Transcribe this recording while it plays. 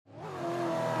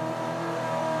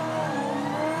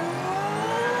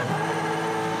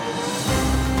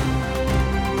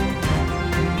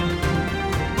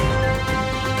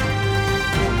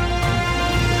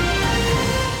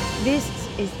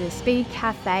Speed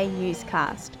Cafe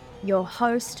Newscast. Your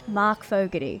host, Mark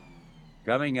Fogarty.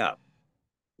 Coming up,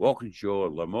 Walkinshaw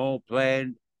Le Mans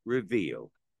plan revealed.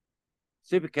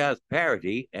 Supercars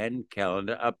parity and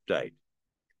calendar update.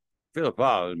 Phillip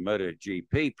Island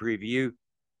MotoGP preview.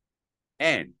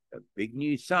 And a big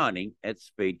new signing at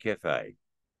Speed Cafe.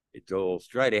 It's all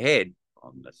straight ahead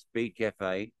on the Speed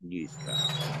Cafe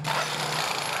Newscast.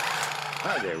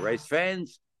 Hi there, race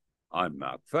fans. I'm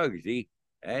Mark Fogarty,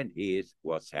 and here's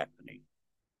what's happening.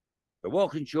 The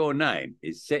Walkinshaw name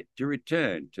is set to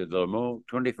return to the Le Mans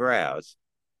 24 Hours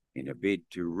in a bid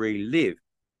to relive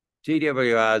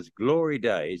TWR's glory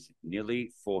days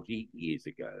nearly 40 years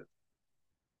ago.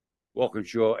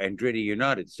 Walkinshaw Andretti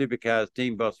United Supercars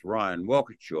team boss Ryan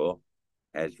Walkinshaw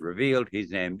has revealed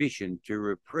his ambition to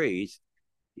reprise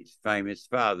his famous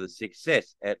father's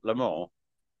success at Le Mans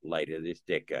later this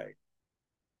decade.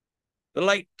 The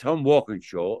late Tom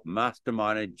Walkinshaw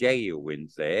masterminded Jaguar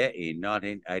wins there in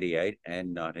 1988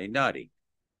 and 1990,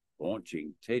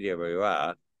 launching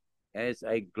TWR as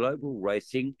a global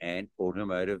racing and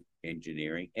automotive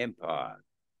engineering empire.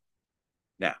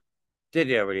 Now,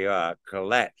 TWR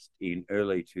collapsed in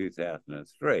early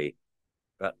 2003,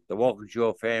 but the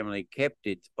Walkinshaw family kept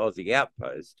its Aussie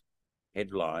outpost,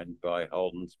 headlined by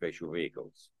Holden Special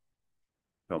Vehicles.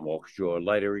 Tom Walkinshaw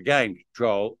later regained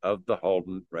control of the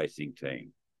Holden racing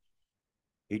team.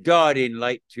 He died in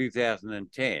late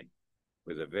 2010,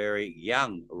 with a very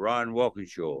young Ryan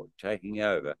Walkinshaw taking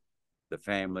over the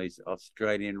family's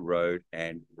Australian road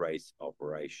and race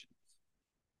operations.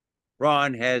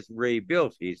 Ryan has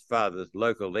rebuilt his father's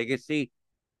local legacy,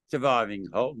 surviving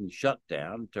Holden's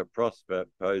shutdown to prosper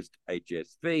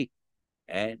post-HSV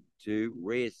and to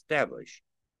re-establish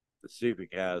the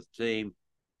Supercars team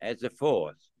as a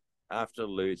force after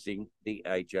losing the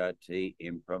HRT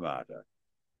imprimatur.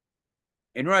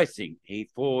 In racing, he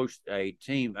forged a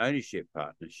team ownership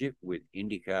partnership with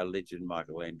IndyCar legend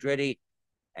Michael Andretti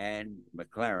and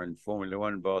McLaren Formula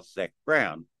One boss Zak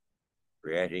Brown,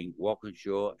 creating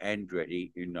Walkinshaw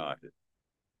Andretti United.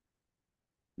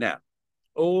 Now,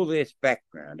 all this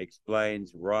background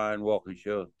explains Ryan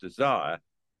Walkinshaw's desire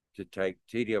to take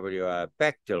TWR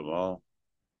back to Le Mans,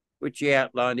 which he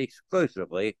outlined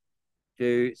exclusively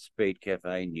to Speed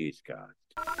Cafe Newscast.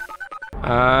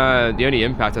 The only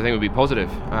impact I think would be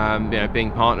positive.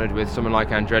 Being partnered with someone like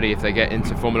Andretti, if they get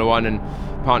into Formula One, and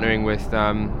partnering with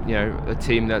a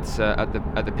team that's at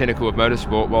the pinnacle of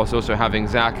motorsport, whilst also having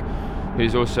Zak,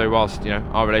 who's also, whilst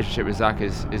our relationship with Zak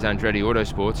is Andretti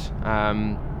Autosports.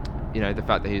 The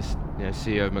fact that he's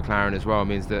CEO of McLaren as well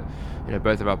means that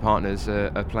both of our partners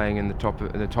are playing in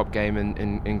the top game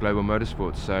in global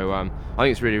motorsports. So I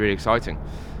think it's really, really exciting.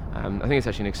 I think it's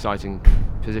actually an exciting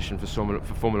position for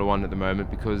Formula One at the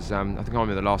moment, because I think I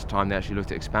remember the last time they actually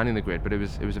looked at expanding the grid, but it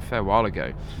was a fair while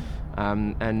ago.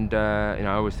 I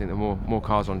always think that more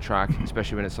cars on track,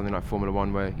 especially when it's something like Formula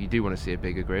One where you do want to see a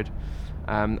bigger grid,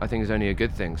 I think is only a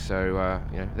good thing. So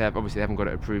they haven't got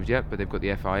it approved yet, but they've got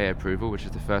the FIA approval, which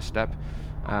is the first step.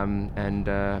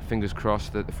 Fingers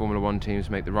crossed that the Formula One teams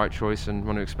make the right choice and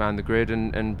want to expand the grid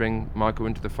and bring Michael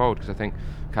into the fold, because I think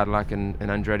Cadillac and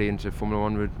Andretti into Formula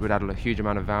One would add a huge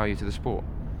amount of value to the sport.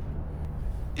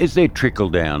 Is there trickle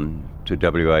down to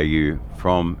WAU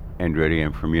from Andretti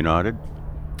and from United?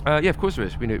 Yeah, of course there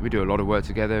is. We do a lot of work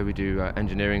together. We do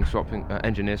engineer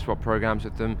swap programs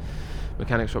with them,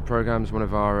 mechanic swap programs. One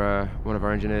of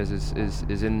our engineers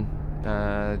is in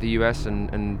the US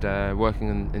and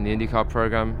working in the IndyCar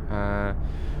program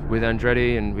with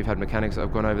Andretti, and we've had mechanics that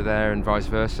have gone over there and vice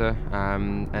versa.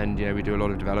 We do a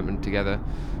lot of development together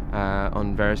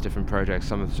on various different projects.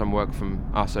 Some work from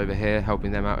us over here,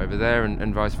 helping them out over there,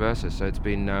 and vice versa. So it's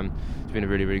been a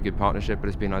really, really good partnership, but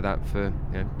it's been like that for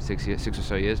 6 or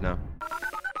so years now.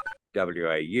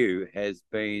 WAU has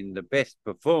been the best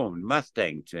performed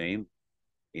Mustang team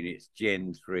in its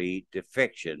Gen 3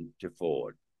 defection to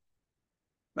Ford.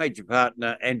 Major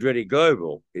partner Andretti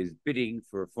Global is bidding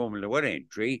for a Formula One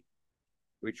entry,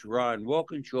 which Ryan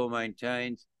Walkinshaw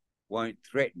maintains won't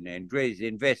threaten Andretti's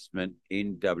investment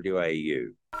in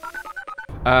WAU.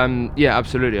 Yeah,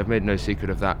 absolutely. I've made no secret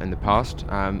of that in the past.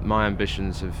 My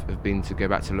ambitions have been to go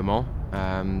back to Le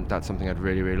Mans. That's something I'd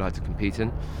really, really like to compete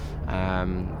in.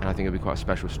 And I think it'd be quite a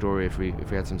special story if we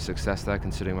had some success there,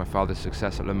 considering my father's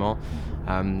success at Le Mans.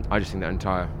 I just think that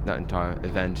entire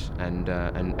event and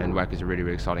WEC is a really,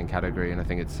 really exciting category, and I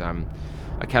think it's a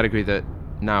category that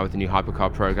now with the new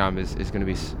hypercar program is going to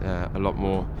be a lot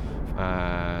more.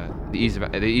 The ease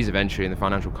of entry and the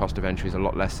financial cost of entry is a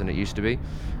lot less than it used to be.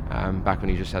 Back when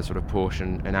you just had sort of Porsche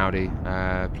and Audi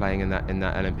playing in that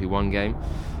LMP1 game.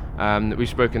 We've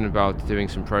spoken about doing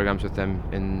some programs with them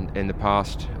in the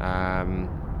past.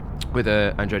 With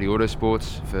Andretti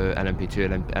Autosports for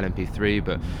LMP2 and LMP3,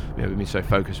 but we've been so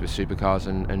focused with Supercars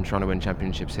and trying to win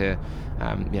championships here.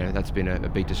 That's been a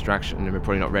big distraction, and we're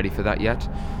probably not ready for that yet.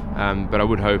 But I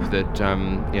would hope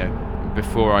that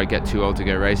before I get too old to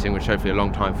go racing, which hopefully a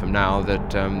long time from now,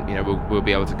 that we'll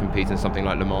be able to compete in something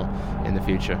like Le Mans in the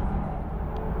future.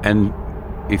 And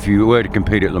if you were to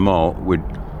compete at Le Mans,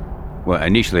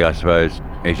 initially, I suppose,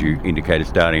 as you indicated,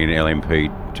 starting in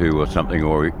LMP2 or something,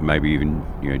 or maybe even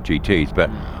GTs. But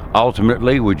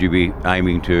ultimately, would you be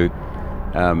aiming to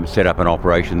set up an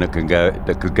operation that could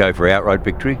go for outright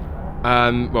victory?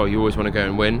 Well, you always want to go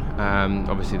and win.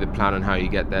 Obviously, the plan on how you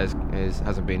get there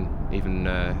hasn't been even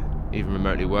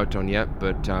remotely worked on yet.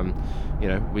 But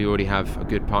we already have a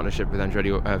good partnership with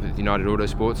with United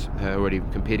Autosports, already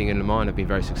competing in Le Mans and have been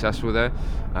very successful there.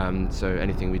 So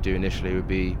anything we do initially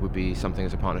would be something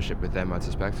as a partnership with them, I'd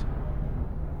suspect.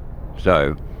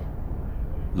 So,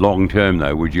 long term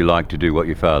though, would you like to do what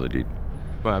your father did?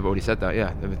 Well, I've already said that.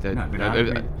 Yeah.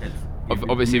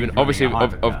 Obviously, we're not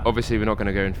going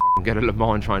to go and get a Le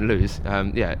Mans and try and lose.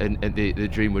 And the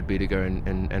dream would be to go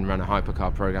and run a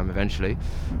hypercar program eventually.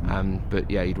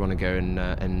 But yeah, you'd want to go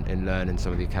and learn in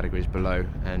some of the categories below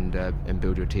and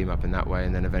build your team up in that way.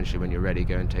 And then eventually, when you're ready,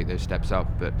 go and take those steps up.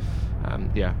 But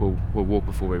we'll walk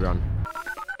before we run.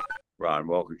 Ryan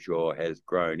Walkinshaw has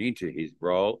grown into his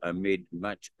role amid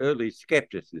much early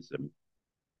scepticism,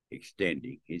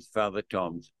 extending his father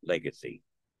Tom's legacy.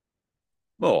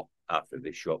 More after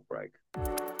this short break.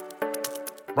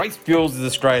 Race Fuels is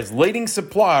Australia's leading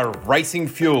supplier of racing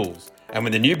fuels. And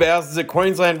with the new Bowsers at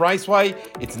Queensland Raceway,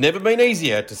 it's never been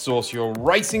easier to source your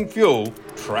racing fuel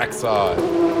trackside.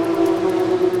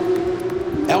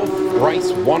 Alf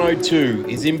Race 102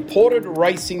 is imported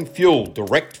racing fuel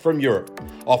direct from Europe.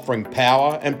 Offering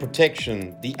power and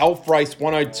protection, the Alf Race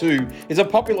 102 is a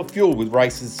popular fuel with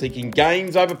racers seeking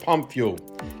gains over pump fuel.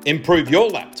 Improve your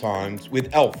lap times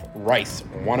with Alf Race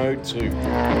 102.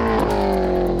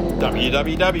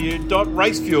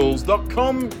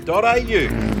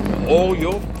 www.racefuels.com.au for all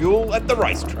your fuel at the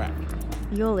racetrack.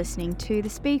 You're listening to the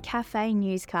Speed Cafe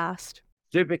Newscast.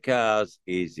 Supercars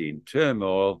is in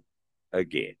turmoil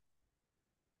again.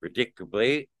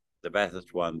 Predictably, the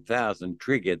Bathurst 1000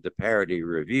 triggered the parity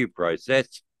review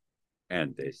process,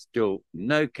 and there's still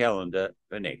no calendar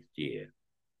for next year.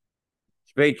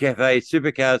 Speed Cafe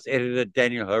Supercars editor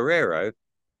Daniel Herrero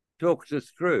talks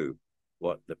us through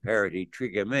what the parity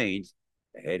trigger means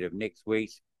ahead of next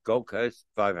week's Gold Coast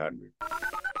 500.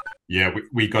 Yeah,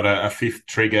 we got a fifth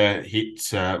trigger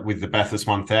hit with the Bathurst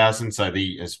 1000. So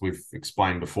as we've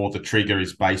explained before, the trigger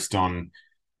is based on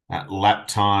lap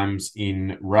times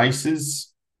in races.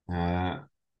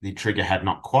 The trigger had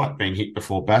not quite been hit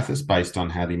before Bathurst based on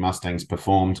how the Mustangs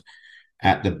performed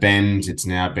at the Bend. It's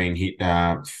now been hit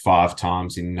 5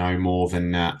 times in no more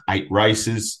than 8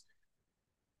 races,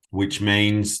 which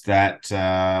means that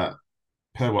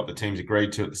per what the teams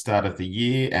agreed to at the start of the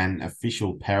year, an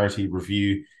official parity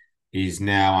review is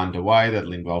now underway.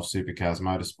 That'll involve Supercars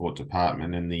Motorsport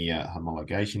Department and the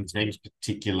homologation teams,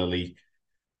 particularly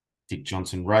Dick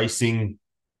Johnson Racing.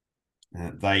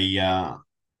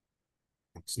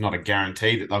 It's not a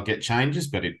guarantee that they'll get changes,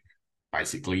 but it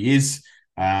basically is.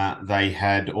 They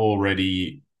had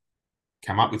already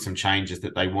come up with some changes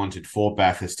that they wanted for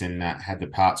Bathurst and had the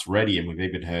parts ready, and we've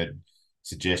even heard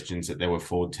suggestions that there were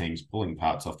Ford teams pulling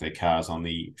parts off their cars on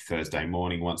the Thursday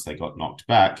morning once they got knocked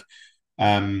back.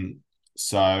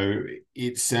 So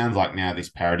it sounds like now this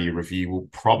parity review will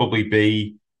probably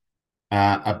be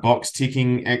a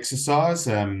box-ticking exercise.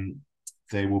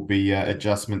 There will be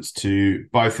adjustments to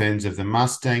both ends of the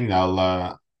Mustang.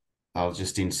 They'll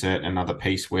just insert another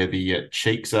piece where the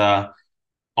cheeks are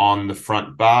on the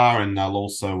front bar, and they'll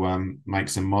also make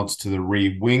some mods to the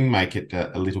rear wing, make it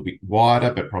a little bit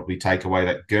wider, but probably take away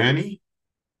that gurney.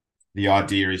 The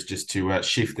idea is just to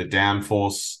shift the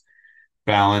downforce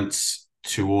balance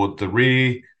toward the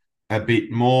rear a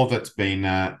bit more. That's been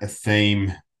a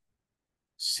theme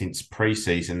since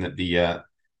pre-season, that the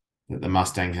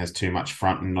Mustang has too much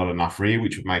front and not enough rear,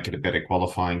 which would make it a better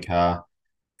qualifying car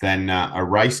than a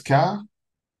race car,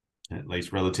 at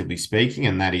least relatively speaking,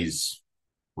 and that is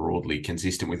broadly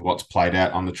consistent with what's played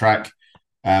out on the track.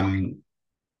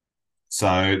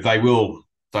 So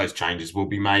those changes will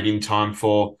be made in time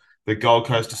for the Gold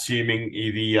Coast, assuming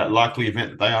the likely event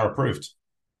that they are approved.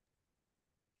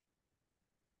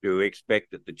 Do we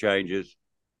expect that the changes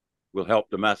will help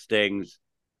the Mustangs?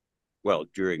 Well,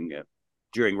 during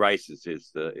races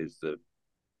is the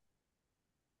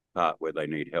part where they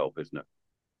need help, isn't it?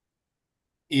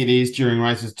 It is during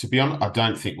races. To be honest, I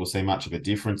don't think we'll see much of a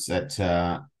difference at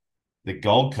the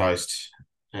Gold Coast.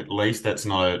 At least that's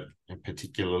not a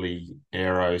particularly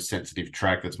aero-sensitive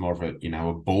track. That's more of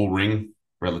a bull ring,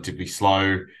 relatively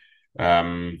slow.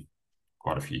 Quite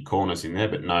a few corners in there,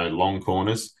 but no long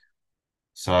corners.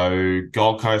 So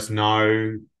Gold Coast,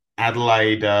 no.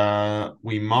 Adelaide,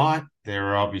 we might. There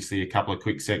are obviously a couple of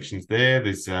quick sections there.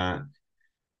 There's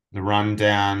the run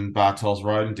down Bartels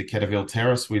Road into Ketterville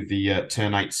Terrace with the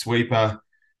turn 8 sweeper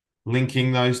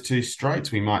linking those two straights.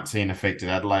 We might see an effect at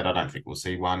Adelaide. I don't think we'll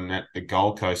see one at the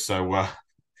Gold Coast. So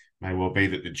may well be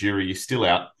that the jury is still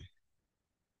out.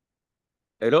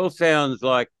 It all sounds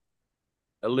like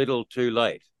a little too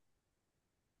late.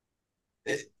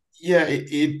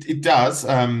 It does.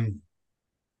 Ford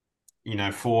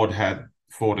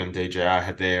and DJR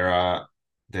had their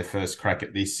first crack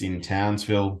at this in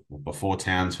Townsville, or before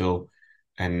Townsville,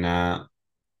 and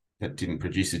that didn't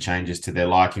produce the changes to their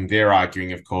liking. They're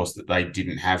arguing, of course, that they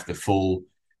didn't have the full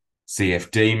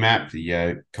CFD map,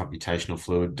 the computational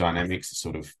fluid dynamics, the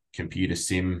sort of computer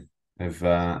sim of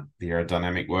the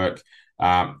aerodynamic work,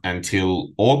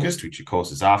 until August, which of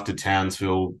course is after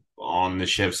Townsville. On the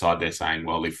Chev side, they're saying,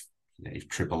 well, if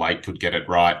Triple Eight could get it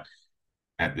right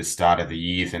at the start of the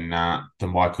year, then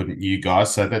why couldn't you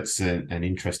guys? So that's an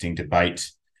interesting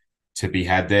debate to be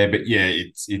had there. But yeah,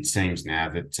 it seems now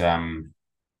that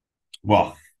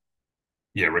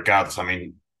regardless, I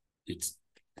mean, it's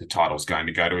the title's going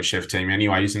to go to a Chev team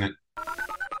anyway, isn't it?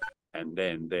 And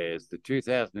then there's the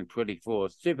 2024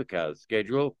 Supercars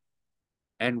schedule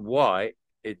and why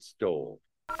it's stalled.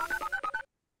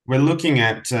 We're looking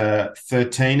at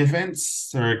 13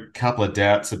 events. There are a couple of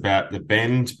doubts about the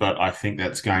Bend, but I think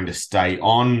that's going to stay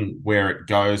on. Where it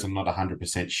goes, I'm not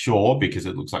 100% sure, because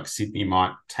it looks like Sydney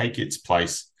might take its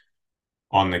place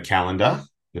on the calendar.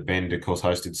 The Bend, of course,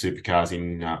 hosted Supercars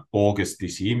in August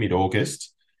this year,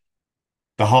 mid-August.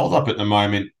 The hold-up at the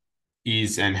moment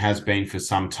is, and has been for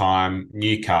some time,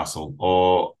 Newcastle,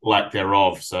 or lack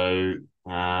thereof. So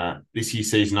this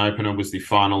year's season opener was the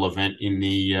final event in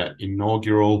the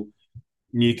inaugural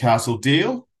Newcastle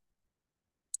deal,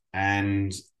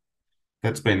 and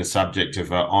that's been the subject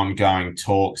of ongoing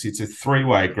talks. It's a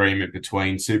three-way agreement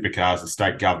between Supercars, the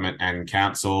state government, and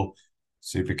council.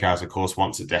 Supercars, of course,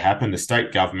 wants it to happen. The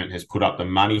state government has put up the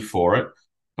money for it,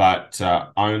 but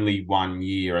only 1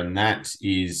 year, and that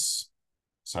is,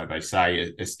 so they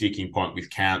say, a sticking point with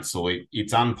council.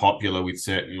 It's unpopular with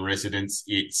certain residents.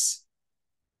 It's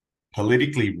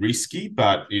politically risky,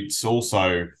 but it's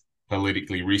also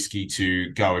politically risky to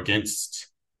go against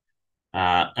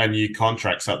a new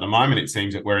contract. So at the moment, it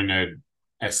seems that we're in a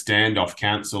standoff.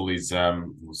 Council is,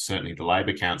 certainly the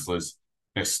Labor councillors,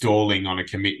 are stalling on a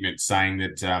commitment, saying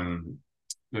that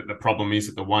that the problem is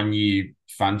that the 1 year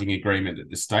funding agreement that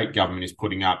the state government is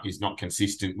putting up is not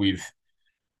consistent with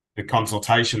the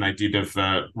consultation they did of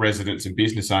residents and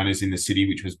business owners in the city,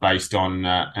 which was based on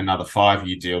another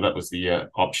 5-year deal. That was the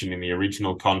option in the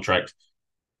original contract.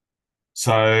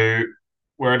 So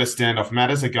we're at a standoff.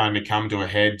 Matters are going to come to a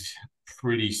head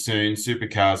pretty soon.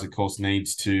 Supercars, of course,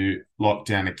 needs to lock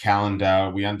down a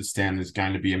calendar. We understand there's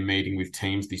going to be a meeting with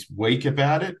teams this week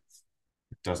about it.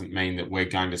 It doesn't mean that we're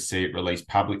going to see it released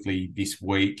publicly this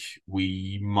week.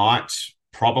 We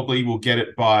probably will get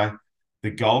it by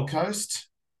the Gold Coast.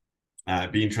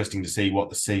 It'd be interesting to see what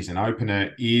the season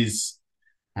opener is.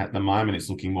 At the moment, it's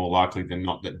looking more likely than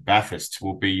not that Bathurst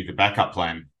will be the backup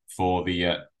plan for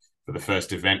the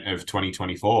first event of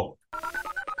 2024.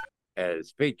 As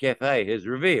Speed Cafe has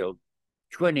revealed,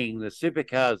 twinning the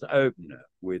Supercars opener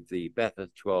with the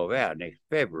Bathurst 12 Hour next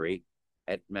February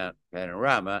at Mount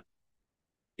Panorama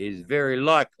is very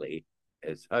likely,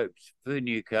 as hopes for the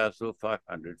Newcastle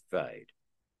 500 fade.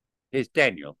 Here's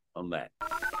Daniel on that.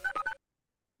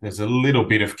 There's a little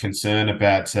bit of concern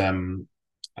about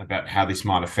how this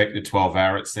might affect the 12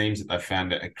 Hour. It seems that they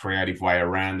found a creative way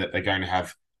around that. They're going to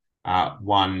have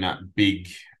one big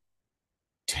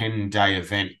 10-day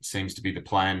event, seems to be the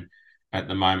plan at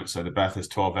the moment. So the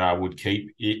Bathurst 12 Hour would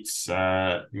keep its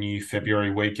new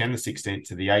February weekend, the 16th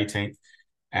to the 18th,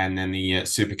 and then the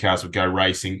Supercars would go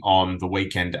racing on the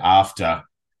weekend after.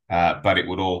 But it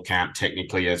would all count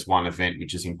technically as one event,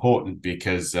 which is important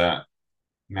because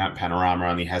Mount Panorama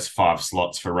only has 5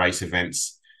 slots for race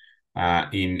events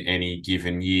in any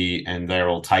given year, and they're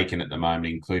all taken at the moment,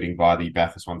 including by the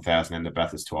Bathurst 1000 and the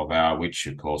Bathurst 12 Hour, which,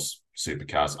 of course,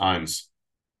 Supercars owns.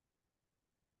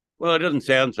 Well, it doesn't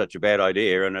sound such a bad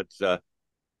idea, and it's an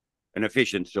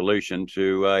efficient solution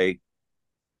to a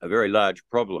very large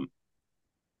problem.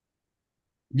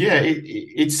 Yeah,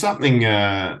 it's something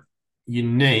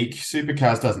unique.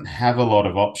 Supercars doesn't have a lot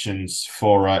of options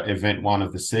for event one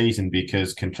of the season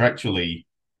because contractually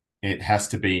it has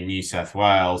to be in New South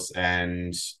Wales,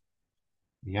 and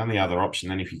the only other option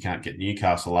then, if you can't get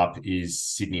Newcastle up, is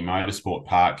Sydney Motorsport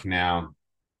Park. Now,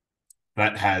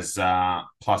 that has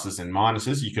pluses and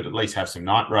minuses. You could at least have some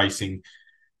night racing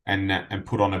and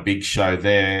put on a big show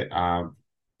there.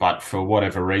 But for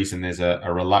whatever reason, there's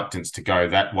a reluctance to go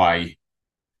that way.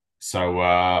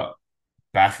 So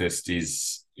Bathurst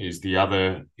is the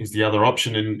other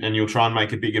option, and you'll try and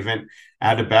make a big event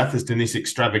out of Bathurst in this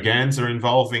extravaganza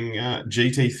involving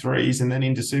GT3s and then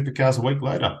into Supercars a week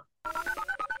later.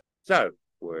 So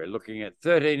we're looking at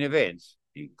 13 events,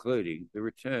 including the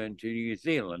return to New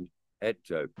Zealand at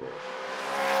Topor.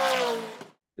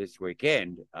 This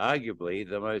weekend, arguably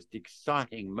the most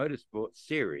exciting motorsport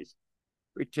series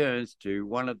returns to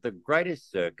one of the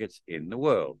greatest circuits in the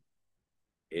world.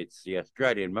 It's the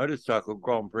Australian Motorcycle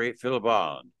Grand Prix at Phillip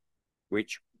Island,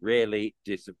 which rarely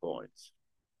disappoints.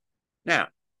 Now,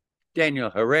 Daniel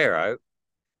Herrero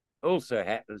also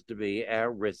happens to be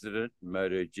our resident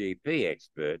MotoGP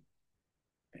expert,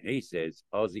 and he says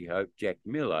Aussie hope Jack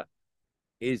Miller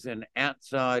is an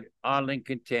outside island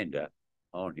contender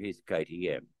on his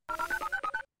KTM.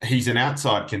 He's an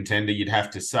outside contender, you'd have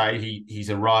to say. He's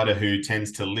a rider who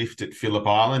tends to lift at Phillip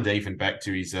Island, even back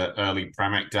to his early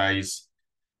Pramac days.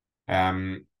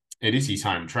 It is his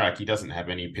home track. He doesn't have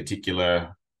any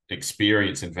particular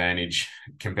experience advantage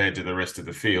compared to the rest of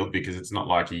the field because it's not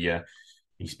like he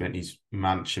spent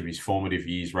much of his formative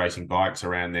years racing bikes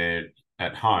around there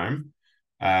at home.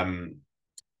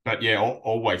 But yeah,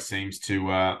 always seems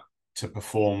to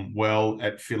perform well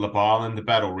at Phillip Island. The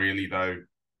battle really, though,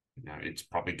 it's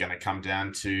probably going to come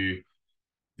down to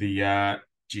the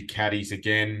Ducatis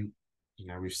again.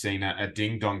 We've seen a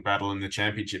ding-dong battle in the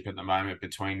championship at the moment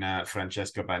between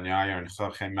Francesco Bagnaia and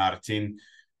Jorge Martin,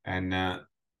 and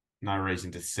no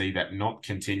reason to see that not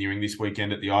continuing this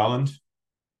weekend at the island.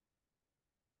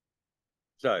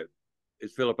 So,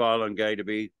 is Phillip Island going to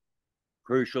be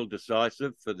crucial,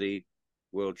 decisive for the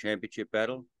World Championship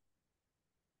battle?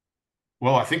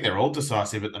 Well, I think they're all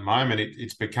decisive at the moment.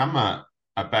 It's become a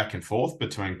back and forth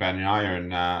between Bagnaia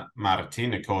and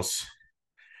Martin. Of course,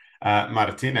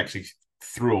 Martin actually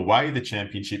threw away the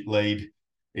championship lead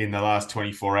in the last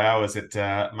 24 hours at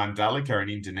Mandalika in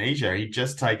Indonesia. He'd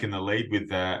just taken the lead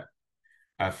with a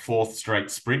fourth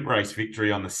straight sprint race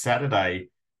victory on the Saturday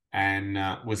and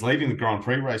was leading the Grand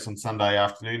Prix race on Sunday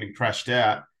afternoon and crashed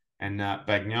out. And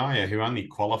Bagnaia, who only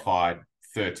qualified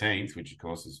 13th, which of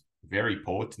course is very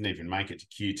poor, didn't even make it to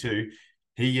Q2,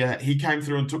 he came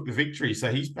through and took the victory.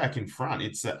 So he's back in front.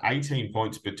 It's 18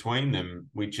 points between them,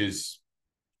 which is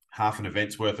half an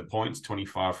event's worth of points,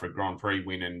 25 for a Grand Prix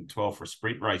win and 12 for a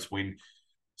sprint race win.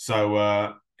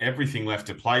 So everything left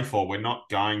to play for. We're not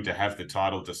going to have the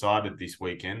title decided this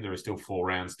weekend. There are still 4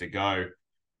 rounds to go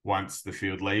once the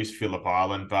field leaves Phillip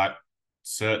Island, but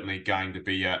certainly going to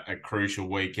be a crucial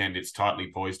weekend. It's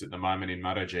tightly poised at the moment in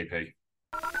MotoGP.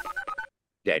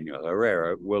 Daniel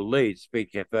Herrero will lead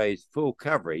Speed Cafe's full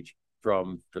coverage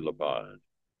from Phillip Island.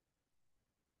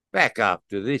 Back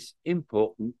after this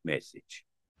important message.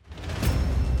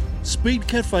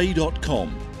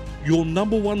 Speedcafe.com, your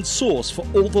number one source for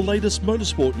all the latest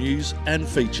motorsport news and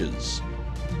features.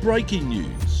 Breaking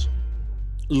news,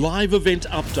 live event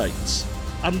updates,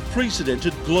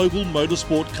 unprecedented global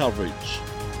motorsport coverage,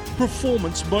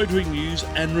 performance motoring news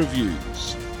and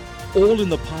reviews. All in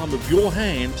the palm of your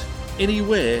hand,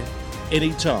 anywhere,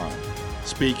 anytime.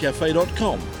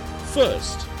 Speedcafe.com,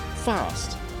 first,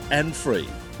 fast and free.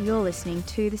 You're listening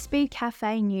to the Speed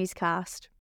Cafe Newscast.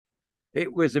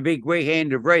 It was a big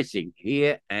weekend of racing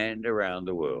here and around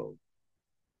the world.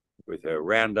 With a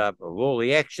roundup of all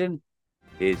the action,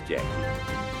 here's Jackie.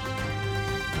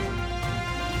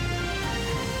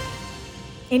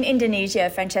 In Indonesia,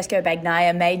 Francesco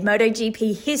Bagnaia made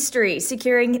MotoGP history,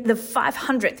 securing the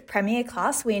 500th Premier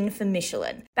Class win for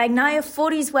Michelin. Bagnaia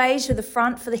fought his way to the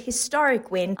front for the historic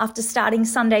win after starting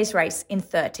Sunday's race in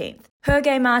 13th.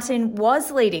 Jorge Martin was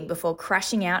leading before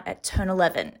crashing out at turn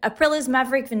 11. Aprilia's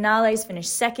Maverick Vinales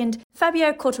finished second.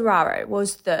 Fabio Quartararo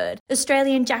was third.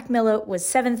 Australian Jack Miller was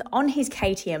 7th on his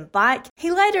KTM bike. He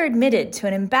later admitted to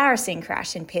an embarrassing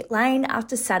crash in pit lane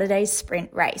after Saturday's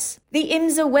sprint race. The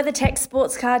IMSA WeatherTech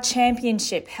Sports Car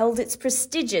Championship held its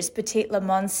prestigious Petit Le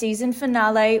Mans season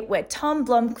finale where Tom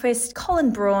Blomqvist,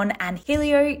 Colin Braun and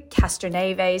Helio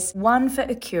Castroneves won for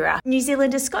Acura. New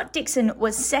Zealander Scott Dixon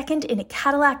was second in a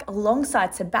Cadillac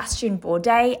alongside Sebastian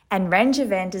Bourdais and Ranger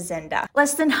van der Zende.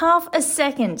 Less than half a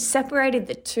second separated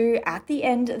the two at the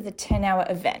end of the 10-hour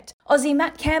event. Aussie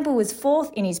Matt Campbell was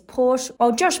fourth in his Porsche,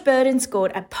 while Josh Burden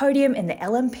scored a podium in the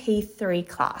LMP3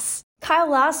 class.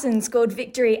 Kyle Larson scored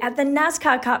victory at the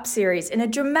NASCAR Cup Series in a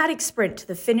dramatic sprint to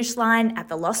the finish line at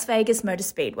the Las Vegas Motor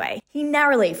Speedway. He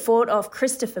narrowly fought off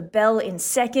Christopher Bell in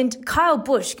second. Kyle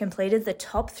Busch completed the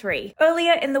top three.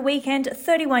 Earlier in the weekend,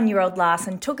 31-year-old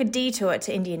Larson took a detour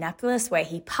to Indianapolis where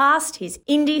he passed his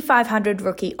Indy 500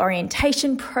 rookie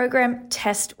orientation program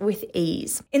test with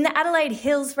ease. In the Adelaide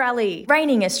Hills Rally,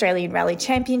 reigning Australian Rally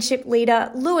Championship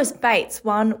leader Lewis Bates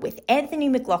won with Anthony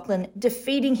McLaughlin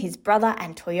defeating his brother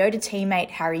and Toyota teammate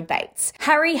Harry Bates.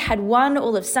 Harry had won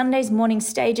all of Sunday's morning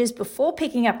stages before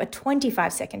picking up a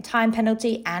 25-second time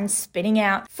penalty and spinning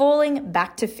out, falling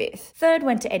back to fifth. Third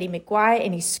went to Eddie McGuire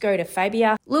in his Skoda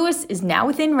Fabia. Lewis is now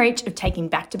within reach of taking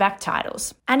back-to-back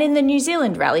titles. And in the New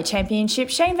Zealand Rally Championship,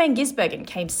 Shane van Gisbergen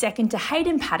came second to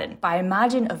Hayden Paddon by a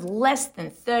margin of less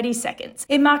than 30 seconds.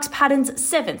 It marks Paddon's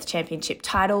 7th championship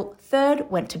title.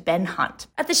 Third went to Ben Hunt.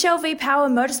 At the Shell V-Power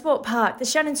Motorsport Park, the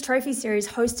Shannon's Trophy Series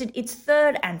hosted its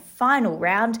third and final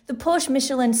round. The Porsche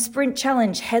Michelin Sprint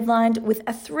Challenge headlined with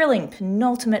a thrilling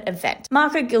penultimate event.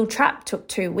 Marco Giltrap took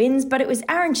 2 wins, but it was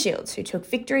Aaron Shields who took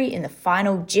victory in the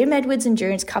final Jim Edwards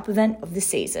Endurance Cup event of the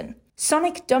season.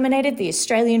 Sonic dominated the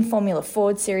Australian Formula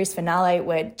Ford Series finale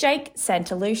where Jake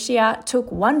Santalucia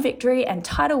took 1 victory and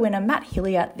title winner Matt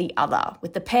Hillier the other,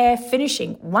 with the pair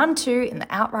finishing 1-2 in the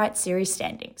outright series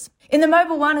standings. In the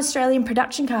Mobil 1 Australian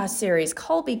Production Car Series,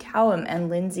 Colby Cowham and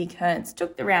Lindsay Kearns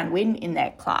took the round win in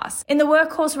their class. In the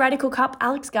Workhorse Radical Cup,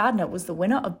 Alex Gardner was the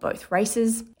winner of both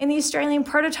races. In the Australian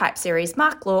Prototype Series,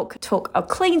 Mark Lork took a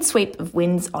clean sweep of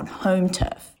wins on home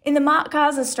turf. In the Mark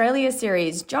Cars Australia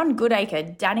Series, John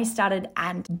Goodacre, Danny Studdard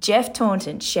and Jeff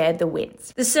Taunton shared the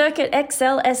wins. The Circuit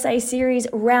XL SA Series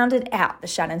rounded out the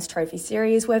Shannon's Trophy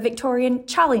Series where Victorian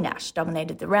Charlie Nash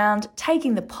dominated the round,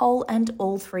 taking the pole and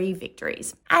all 3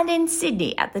 victories. And in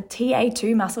Sydney at the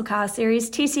TA2 Muscle Car Series,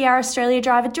 TCR Australia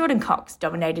driver Jordan Cox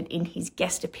dominated in his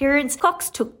guest appearance. Cox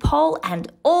took pole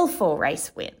and all 4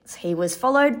 race wins. He was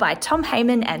followed by Tom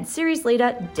Heyman and series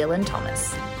leader Dylan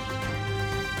Thomas.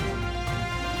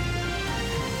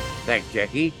 Thanks,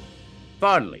 Jackie.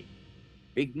 Finally,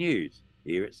 big news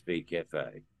here at Speed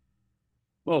Cafe.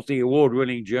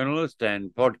 Multi-award-winning journalist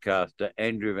and podcaster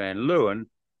Andrew Van Leeuwen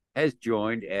has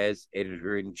joined as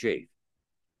editor-in-chief.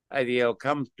 AVL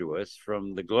comes to us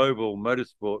from the global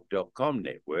motorsport.com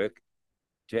network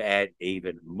to add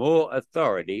even more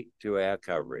authority to our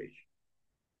coverage.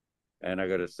 And I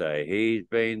got to say, he's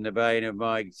been the bane of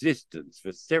my existence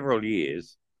for several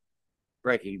years,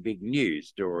 breaking big news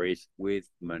stories with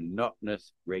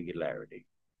monotonous regularity.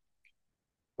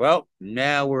 Well,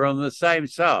 now we're on the same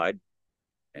side,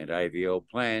 and AVL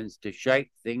plans to shake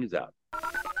things up.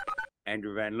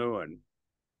 Andrew Van Leeuwen,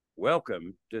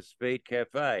 welcome to Speed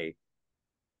Cafe.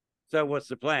 So what's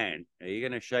the plan? Are you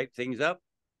going to shake things up?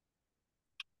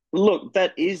 Look,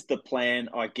 that is the plan,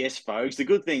 I guess, folks. The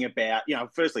good thing about,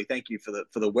 firstly, thank you for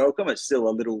the welcome. It's still a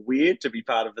little weird to be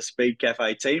part of the Speed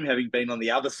Cafe team, having been on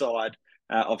the other side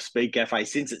of Speed Cafe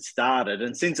since it started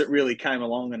and since it really came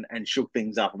along and shook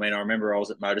things up. I mean, I remember I was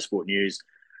at Motorsport News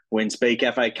when Speed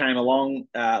Cafe came along,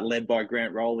 led by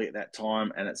Grant Rowley at that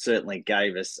time, and it certainly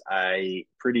gave us a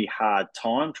pretty hard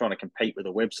time. Trying to compete with a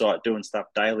website, doing stuff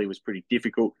daily was pretty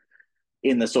difficult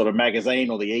in the sort of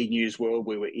magazine or the e-news world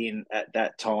we were in at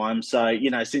that time. So,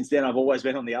 since then I've always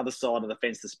been on the other side of the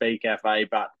fence to Speed Cafe,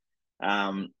 but,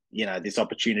 this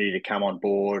opportunity to come on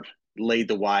board, lead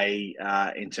the way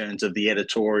in terms of the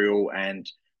editorial and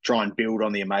try and build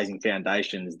on the amazing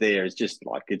foundations there is just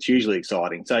it's hugely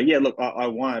exciting. So yeah, look, I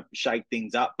want to shake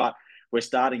things up, but we're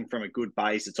starting from a good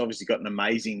base. It's obviously got an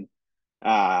amazing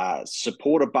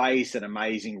supporter base and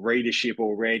amazing readership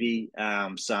already.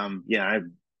 Some,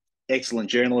 excellent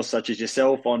journalists such as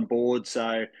yourself on board.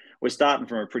 So we're starting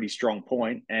from a pretty strong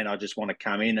point, and I just want to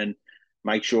come in and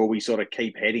make sure we sort of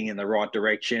keep heading in the right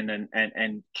direction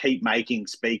and keep making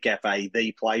Speed Cafe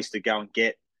the place to go and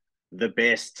get the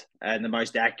best and the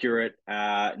most accurate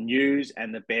news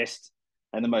and the best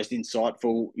and the most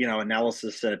insightful,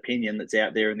 analysis and opinion that's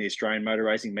out there in the Australian motor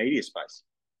racing media space.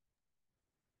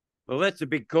 Well, that's a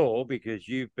big call because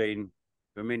you've been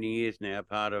for many years now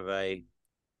part of a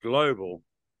global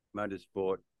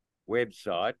motorsport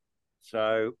website.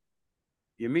 So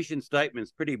your mission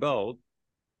statement's pretty bold.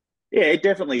 Yeah, it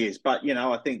definitely is. But,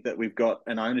 I think that we've got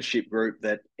an ownership group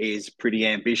that is pretty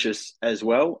ambitious as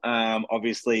well.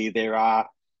 Obviously, there are,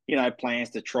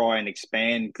 plans to try and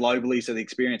expand globally. So the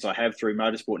experience I have through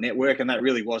Motorsport Network, and that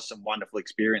really was some wonderful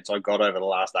experience I got over the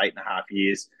last 8.5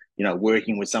 years,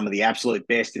 working with some of the absolute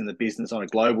best in the business on a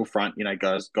global front,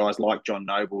 guys like John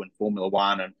Noble in Formula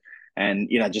One and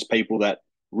just people that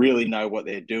really know what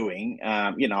they're doing.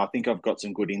 I think I've got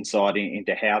some good insight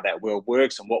into how that world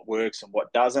works and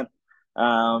what doesn't.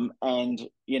 And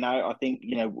I think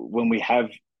when we have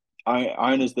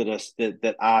owners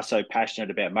that are so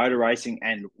passionate about motor racing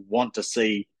and want to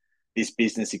see this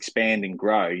business expand and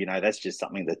grow, that's just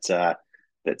something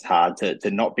that's hard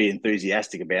to not be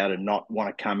enthusiastic about and not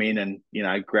want to come in and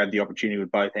grab the opportunity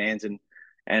with both hands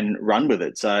and run with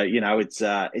it. So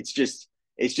it's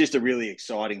just a really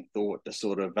exciting thought to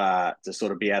sort of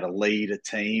be able to lead a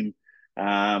team,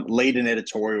 lead an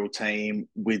editorial team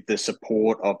with the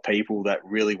support of people that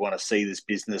really want to see this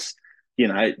business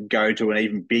go to an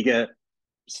even bigger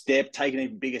step, take an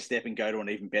even bigger step and go to an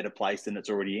even better place than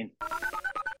it's already in.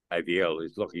 AVL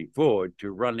is looking forward to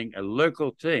running a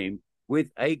local team with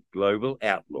a global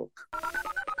outlook.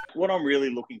 What I'm really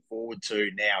looking forward to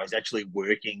now is actually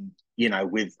working,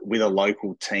 with a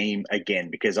local team again,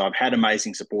 because I've had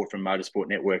amazing support from Motorsport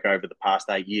Network over the past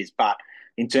 8 years. But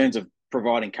in terms of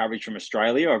providing coverage from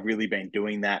Australia, I've really been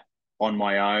doing that on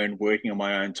my own, working on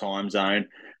my own time zone.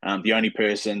 The only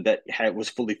person that was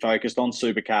fully focused on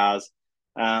Supercars.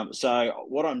 So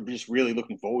what I'm just really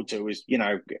looking forward to is,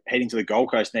 heading to the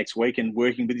Gold Coast next week and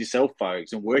working with yourself,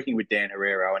 folks, and working with Dan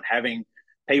Herrero and having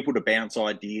people to bounce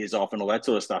ideas off and all that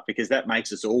sort of stuff, because that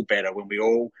makes us all better when we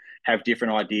all have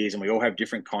different ideas and we all have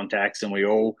different contacts and we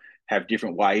all have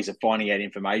different ways of finding out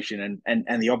information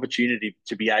and the opportunity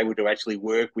to be able to actually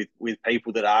work with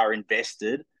people that are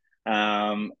invested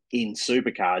in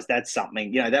Supercars. That's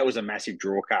something, that was a massive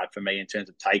draw card for me in terms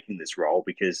of taking this role,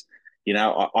 because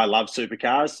I love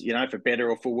Supercars, for better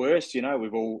or for worse.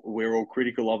 We're all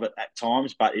critical of it at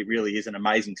times, but it really is an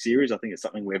amazing series. I think it's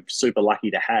something we're super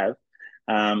lucky to have.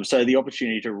 So the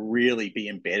opportunity to really be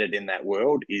embedded in that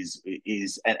world is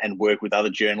and work with other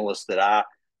journalists that are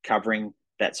covering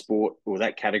that sport or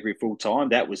that category full time.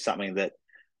 That was something that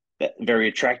very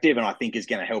attractive, and I think is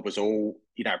going to help us all,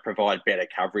 provide better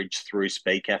coverage through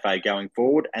Speed Cafe going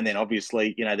forward. And then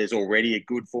obviously, there's already a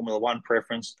good Formula One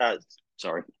preference.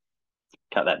 Sorry,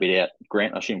 cut that bit out.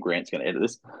 Grant, I assume Grant's going to edit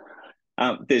this.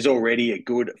 There's already a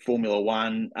good Formula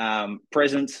One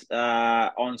presence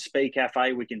on Speed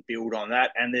Cafe. We can build on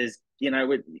that. And there's, you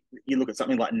look at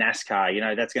something like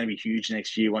NASCAR, that's going to be huge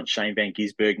next year once Shane Van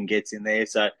Gisbergen gets in there.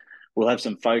 So we'll have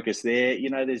some focus there.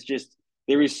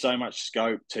 There is so much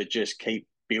scope to just keep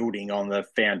building on the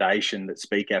foundation that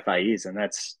Speed Cafe is. And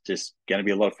that's just going to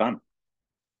be a lot of fun.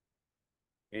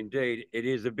 Indeed, it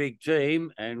is a big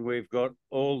team and we've got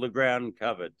all the ground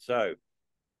covered. So,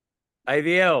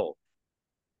 AVL,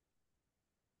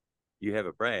 you have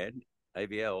a brand,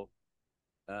 AVL.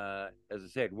 As I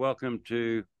said, welcome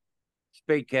to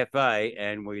Speed Cafe,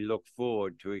 and we look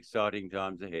forward to exciting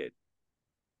times ahead.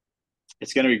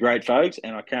 It's going to be great, folks,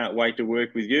 and I can't wait to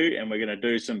work with you. And we're going to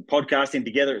do some podcasting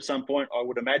together at some point, I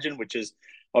would imagine, which is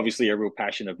obviously a real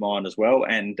passion of mine as well.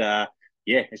 And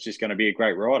it's just going to be a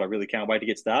great ride. I really can't wait to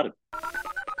get started.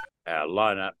 Our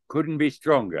lineup couldn't be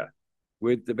stronger,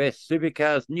 with the best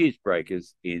Supercars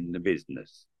newsbreakers in the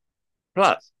business,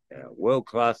 plus our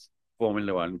world-class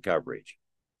Formula One coverage.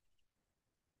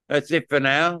 That's it for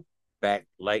now. Back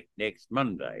late next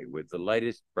Monday with the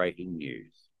latest breaking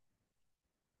news.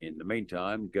 In the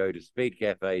meantime, go to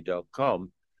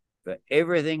speedcafe.com for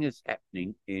everything that's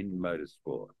happening in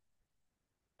motorsport.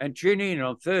 And tune in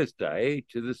on Thursday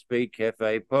to the Speed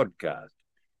Cafe podcast,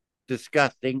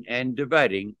 discussing and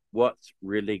debating what's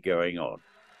really going on.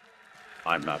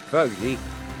 I'm Mark Fogarty.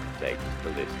 Thanks for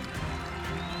listening.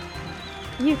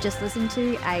 You've just listened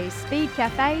to a Speed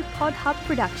Cafe Pod Hub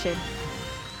production.